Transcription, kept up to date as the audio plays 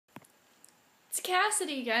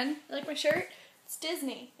Cassidy again. You like my shirt? It's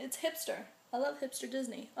Disney. It's hipster. I love hipster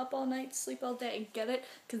Disney. Up all night, sleep all day. Get it?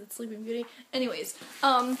 Because it's Sleeping Beauty. Anyways,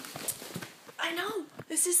 I know.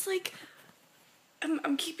 This is like,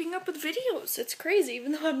 I'm keeping up with videos. It's crazy,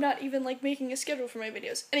 even though I'm not even like making a schedule for my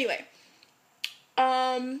videos. Anyway,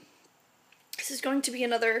 this is going to be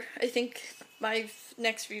another, I think my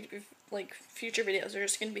next few, like, future videos are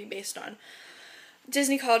just going to be based on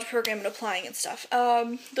Disney College Program and applying and stuff.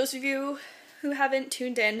 Those of you who haven't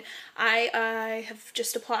tuned in, I have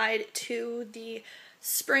just applied to the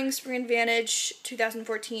Spring Advantage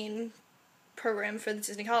 2014 program for the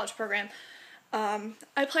Disney College Program. I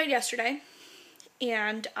applied yesterday,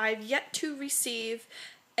 and I've yet to receive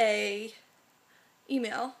a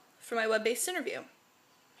email for my web-based interview.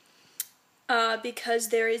 Because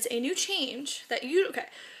there is a new change that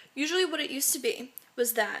usually what it used to be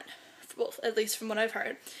was that, well, at least from what I've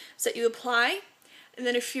heard, is that you apply, and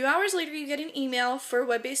then a few hours later you get an email for a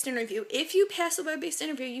web-based interview. If you pass the web-based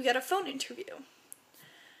interview, you get a phone interview.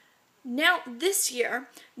 Now, this year,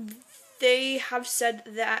 they have said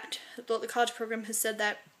that, well, the college program has said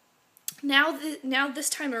that now this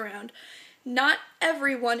time around, not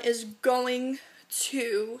everyone is going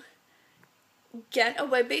to get a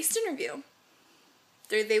web-based interview.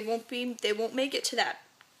 They won't make it to that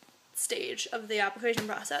stage of the application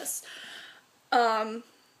process. And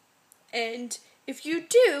if you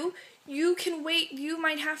do, you can wait, you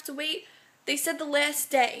might have to wait. They said the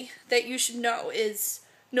last day that you should know is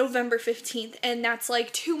November 15th, and that's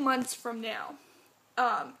like 2 months from now.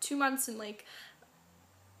 2 months and like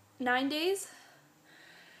 9 days.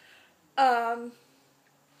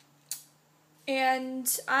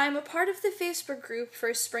 And I'm a part of the Facebook group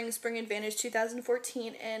for Spring Advantage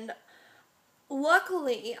 2014, and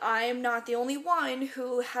luckily I am not the only one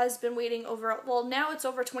who has been waiting now it's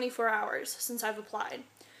over 24 hours since I've applied.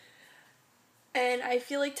 And I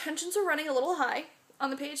feel like tensions are running a little high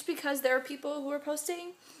on the page because there are people who are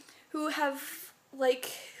posting who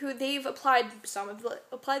they've applied, some have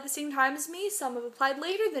applied the same time as me, some have applied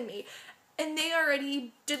later than me, and they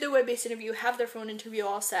already did their web-based interview, have their phone interview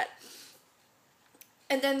all set.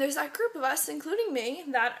 And then there's that group of us, including me,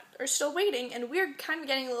 that are still waiting, and we're kind of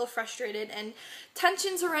getting a little frustrated, and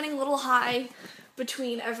tensions are running a little high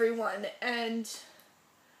between everyone, and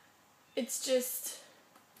it's just,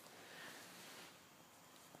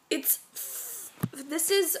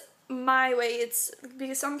 this is my way. It's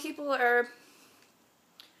because some people are,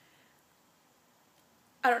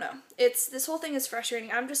 I don't know, this whole thing is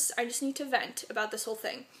frustrating. I just need to vent about this whole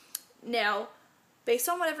thing. Now, based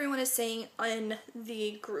on what everyone is saying in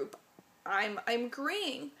the group, I'm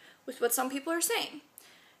agreeing with what some people are saying.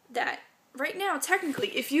 That right now, technically,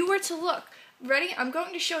 if you were to look, ready? I'm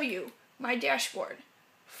going to show you my dashboard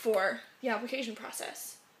for the application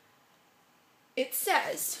process. It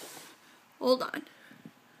says, hold on.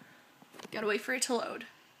 Gotta wait for it to load.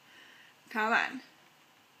 Come on.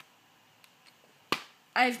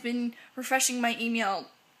 I've been refreshing my email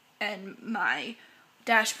and my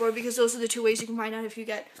dashboard because those are the two ways you can find out if you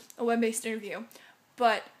get a web-based interview.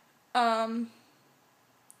 But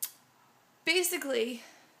basically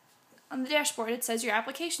on the dashboard it says your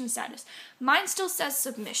application status. Mine still says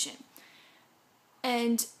submission,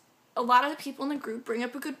 and a lot of the people in the group bring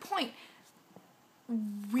up a good point.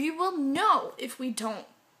 We will know if we don't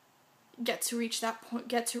get to reach the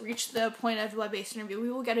point of the web-based interview. We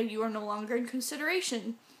will get a "you are no longer in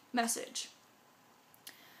consideration" message.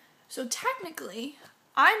 So technically,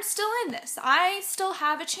 I'm still in this. I still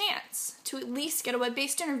have a chance to at least get a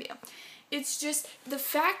web-based interview. It's just the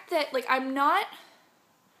fact that, like, I'm not,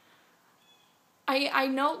 I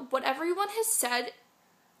know what everyone has said,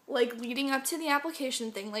 like, leading up to the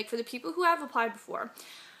application thing, like, for the people who have applied before,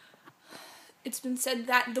 it's been said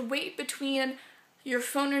that the wait between your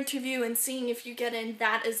phone interview and seeing if you get in,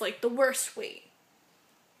 that is, like, the worst wait.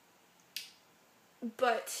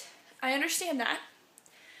 But I understand that.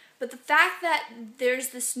 But the fact that there's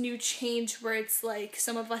this new change where it's like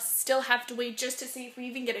some of us still have to wait just to see if we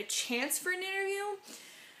even get a chance for an interview,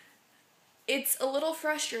 it's a little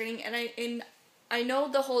frustrating. And I know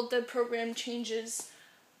the program changes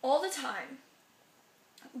all the time,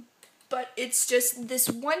 but it's just this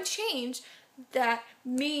one change that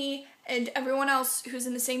me and everyone else who's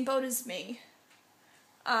in the same boat as me,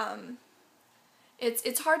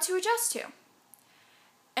 it's hard to adjust to.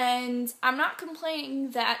 And I'm not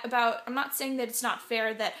complaining I'm not saying that it's not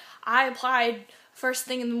fair that I applied first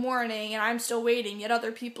thing in the morning and I'm still waiting, yet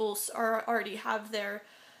other people already have their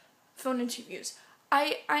phone interviews.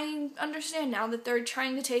 I understand now that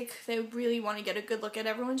they really want to get a good look at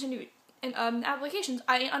everyone's applications.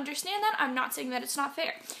 I understand that. I'm not saying that it's not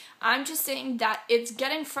fair. I'm just saying that it's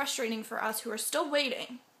getting frustrating for us who are still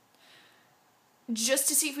waiting just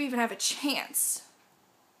to see if we even have a chance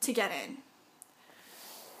to get in.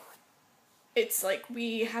 It's like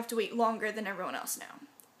we have to wait longer than everyone else now.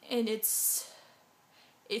 And it sucks.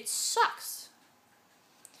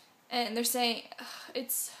 And they're saying,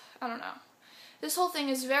 I don't know. This whole thing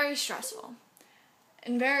is very stressful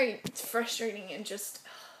and very frustrating and just,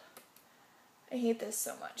 I hate this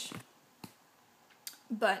so much.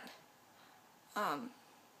 But,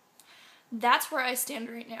 that's where I stand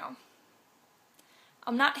right now.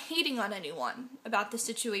 I'm not hating on anyone about the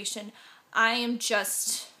situation. I am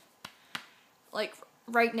just, like,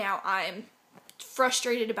 right now, I am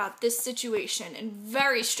frustrated about this situation and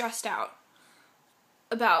very stressed out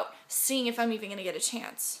about seeing if I'm even going to get a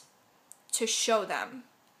chance to show them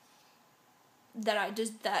that I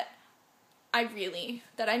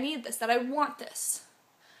need this, that I want this.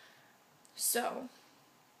 So,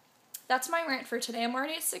 that's my rant for today. I'm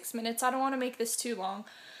already at 6 minutes. I don't want to make this too long.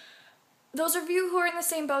 Those of you who are in the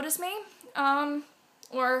same boat as me,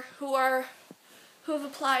 or who have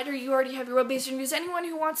applied, or you already have your web-based interviews, anyone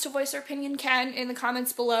who wants to voice their opinion can in the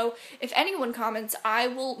comments below. If anyone comments, I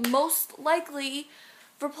will most likely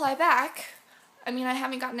reply back. I mean, I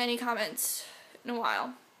haven't gotten any comments in a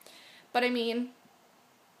while, but I mean,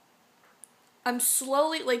 I'm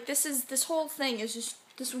slowly, like, this whole thing is just,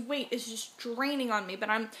 this weight is just draining on me, but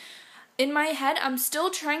in my head, I'm still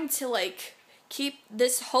trying to, like, keep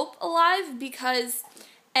this hope alive because,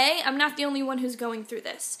 A, I'm not the only one who's going through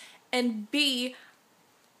this, and B,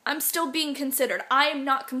 I'm still being considered. I am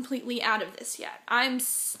not completely out of this yet. I'm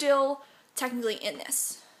still technically in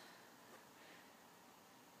this.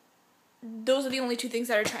 Those are the only two things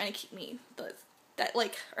that are trying to keep me, that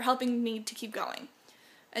are helping me to keep going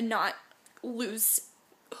and not lose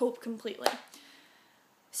hope completely.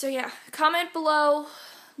 So yeah, comment below,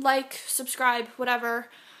 like, subscribe, whatever.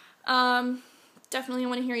 Definitely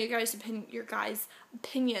want to hear your guys'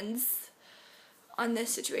 opinions on this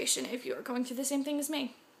situation if you are going through the same thing as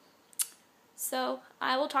me. So,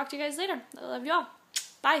 I will talk to you guys later. I love you all.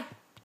 Bye.